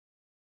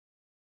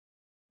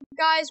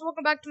Guys,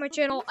 welcome back to my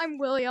channel. I'm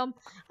William.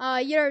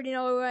 You already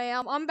know who I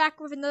am. I'm back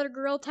with another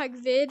gorilla tag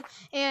vid,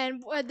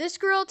 and this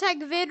gorilla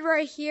tag vid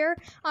right here,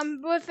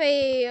 I'm with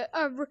a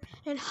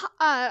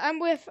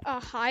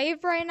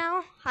hive right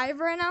now,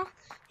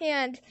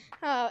 and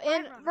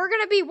we're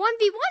gonna be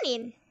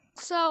 1v1ing.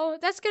 So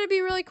that's gonna be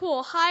really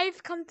cool.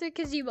 Hive, come to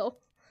Gazebo.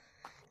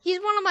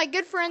 He's one of my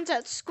good friends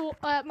at school,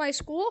 my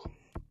school. All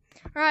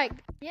right.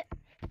 Yep.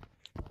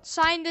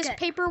 Sign this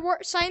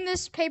paperwork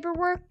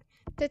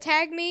to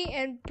tag me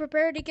and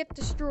prepare to get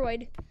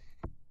destroyed.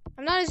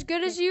 I'm not as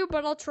good as you,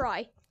 but I'll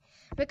try.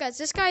 Because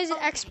this guy is an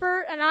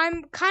expert, and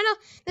I'm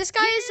this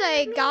guy is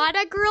a god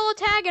at gorilla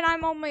tag, and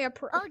I'm only a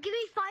pro. Oh, give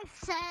me 5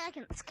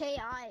 seconds,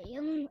 KI.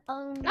 We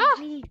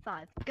need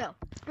 5. Go.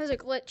 There's a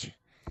glitch.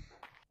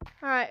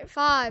 Alright,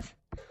 5,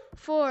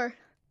 4,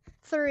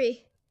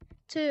 3,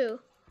 2,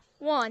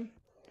 1.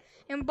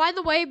 And by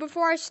the way,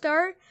 before I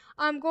start,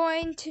 I'm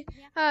going to,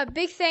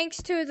 big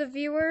thanks to the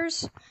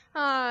viewers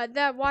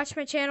that watch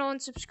my channel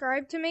and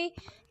subscribe to me.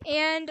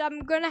 And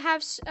I'm going to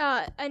have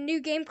a new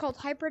game called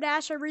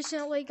Hyperdash I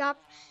recently got,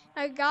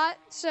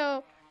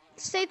 so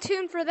stay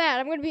tuned for that.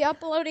 I'm going to be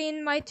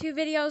uploading my 2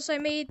 videos I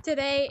made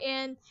today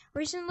and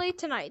recently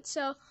tonight.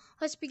 So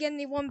let's begin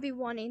the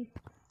 1v1ing.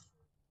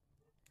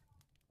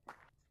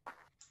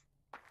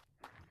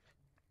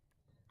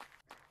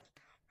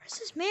 Where's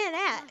this man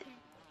at?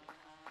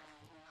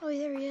 Oh,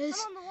 there he is.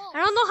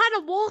 I don't know how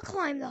to wall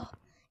climb, though.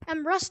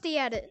 I'm rusty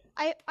at it.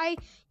 I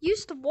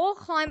used to wall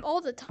climb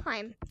all the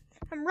time.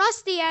 I'm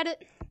rusty at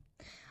it.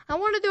 I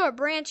want to do a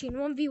branching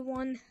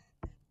 1v1.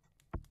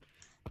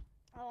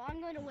 Oh,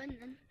 I'm going to win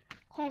then.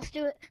 Let's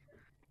do it.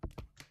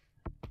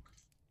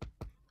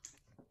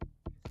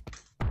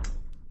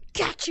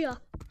 Gotcha.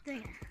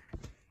 Dang it.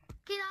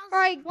 All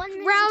right,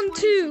 round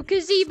 2,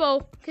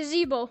 Gazebo.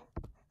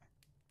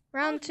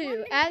 Round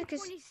 2. Add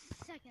 20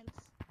 seconds.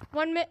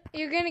 1 minute.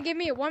 You're gonna give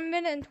me 1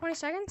 minute and 20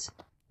 seconds?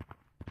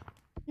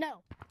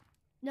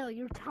 No,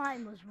 your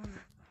time was 1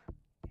 minute.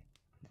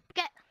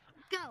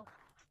 Go.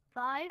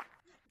 5,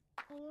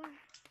 4,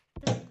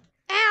 3.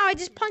 Ow! I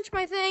just punched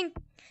my thing.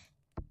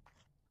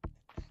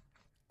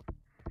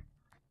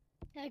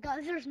 Hey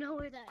guys, there's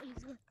nowhere that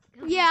easily.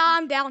 Yeah,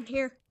 I'm down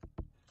here.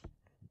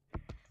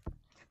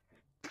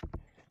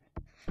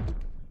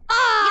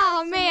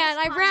 Oh man,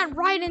 I ran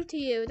right into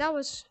you. That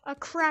was a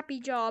crappy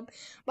job.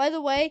 By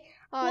the way,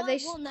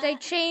 they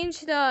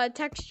changed the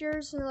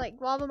textures to like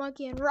lava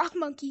monkey and rock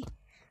monkey.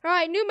 All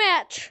right, new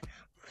match.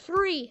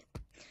 3,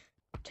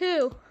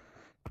 2,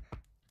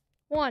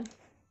 1.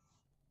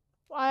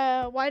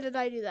 Why did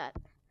I do that?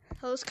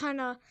 That was kind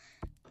of.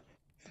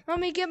 Let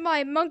me get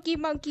my monkey.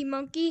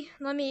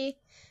 Let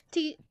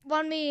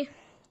me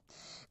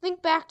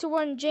think back to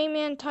when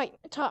J-Man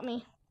taught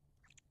me.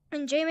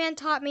 And J-Man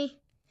taught me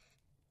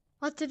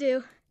what to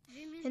do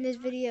in his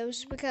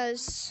videos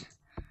because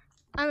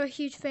I'm a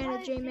huge fan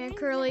of J-Man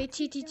Curly,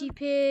 TTT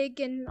Pig,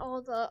 and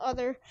all the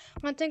other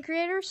content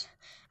creators.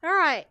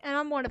 Alright, and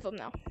I'm one of them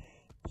now.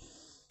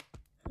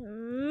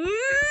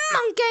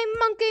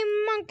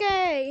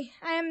 Monkey!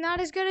 I am not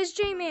as good as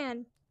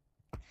J-Man.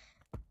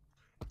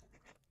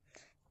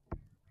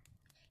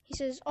 He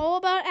says all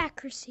about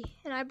accuracy,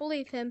 and I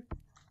believe him.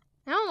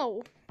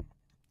 No.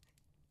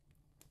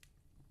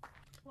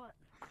 What?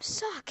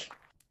 Suck.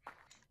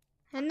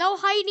 And no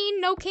hiding,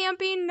 no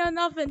camping, no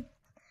nothing.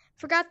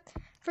 Forgot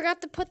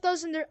to put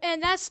those in there,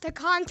 and that's the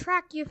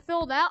contract you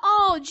filled out.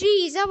 Oh,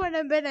 geez, that would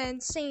have been an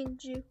insane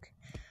juke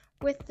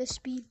with the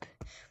speed,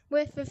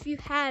 if you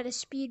had a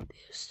speed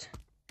boost.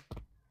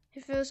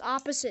 If it was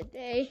opposite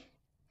day.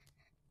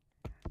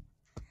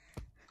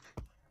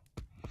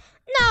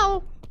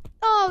 No.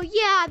 Oh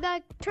yeah,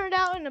 that turned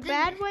out in a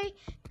bad way.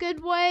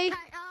 Good way.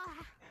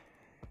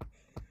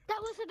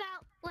 That was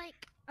about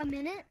like a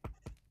minute.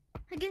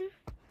 Again.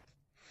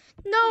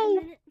 No.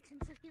 1 minute and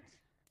 10 seconds.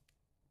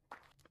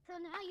 So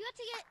now you have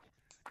to get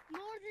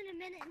more than a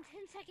minute and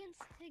 10 seconds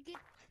to get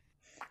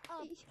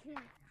up.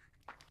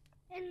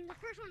 And the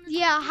first one.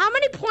 Yeah, how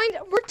many points?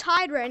 We're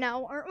tied right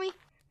now, aren't we?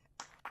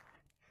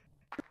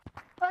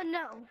 Oh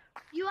no.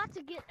 You have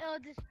to get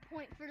this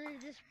point for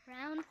this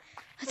round.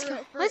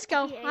 Let's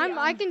go.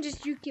 I can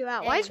just juke you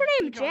out. Why is her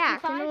name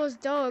Jack? And it was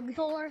Doug.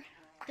 4,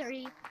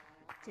 3,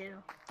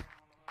 2.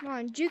 Come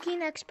on,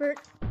 juking expert.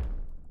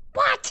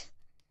 What?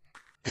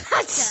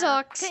 That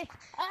sucks. Okay,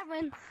 I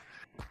win.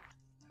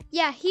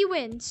 Yeah, he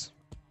wins.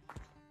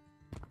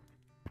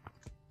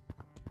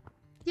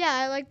 Yeah,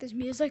 I like this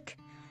music.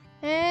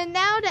 And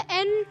now the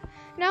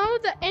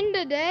end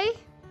of day.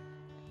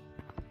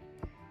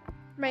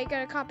 Might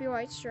get a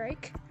copyright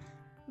strike,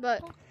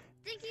 but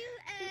thank you.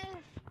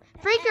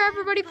 Thank you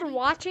everybody for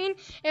watching.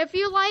 If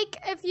you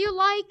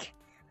like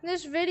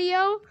this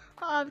video,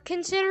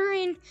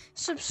 considering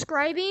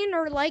subscribing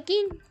or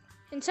liking,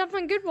 and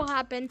something good will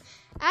happen.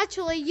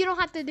 Actually, you don't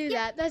have to do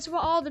that. That's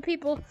what all the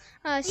people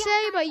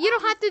say, but you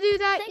don't have to do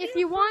that. If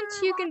you want,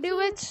 you can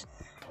do it.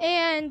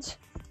 And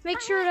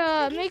make sure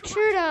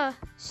to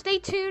stay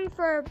tuned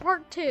for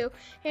part 2.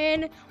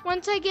 And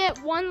once I get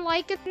 1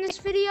 like in this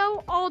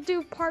video, I'll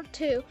do part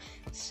 2.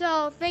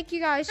 So thank you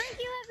guys. Thank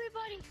you everybody.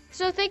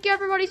 So thank you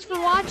everybody for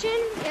watching,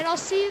 and I'll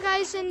see you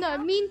guys in the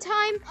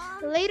meantime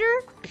later.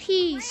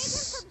 Peace.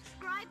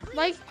 Subscribe, please,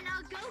 Like, and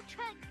I'll go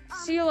check,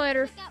 see you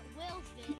later. check out Will's video.